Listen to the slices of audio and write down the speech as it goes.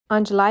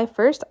On July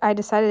 1st, I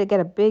decided to get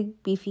a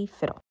big, beefy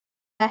fiddle.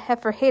 That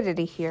heifer hated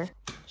it here.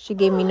 She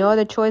gave me no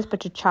other choice but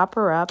to chop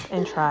her up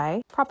and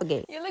try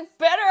propagate. You look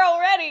better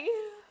already.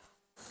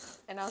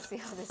 And I'll see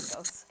how this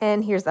goes.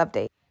 And here's the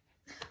update.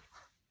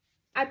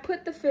 I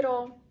put the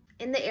fiddle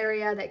in the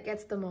area that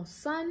gets the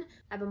most sun.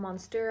 I have a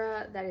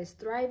Monstera that is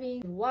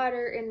thriving,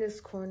 water in this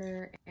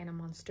corner, and a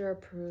Monstera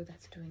Peru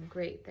that's doing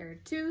great there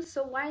too.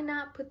 So why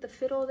not put the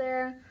fiddle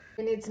there?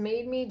 And it's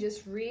made me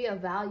just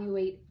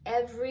reevaluate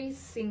every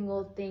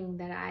single thing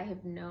that I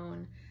have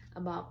known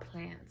about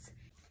plants.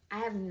 I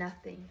have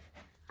nothing.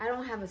 I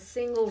don't have a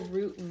single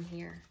root in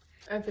here.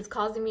 Or if it's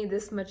causing me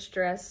this much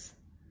stress,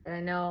 then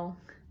I know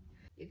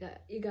you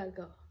gotta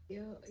go.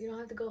 You don't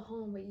have to go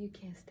home, but you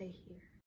can't stay here.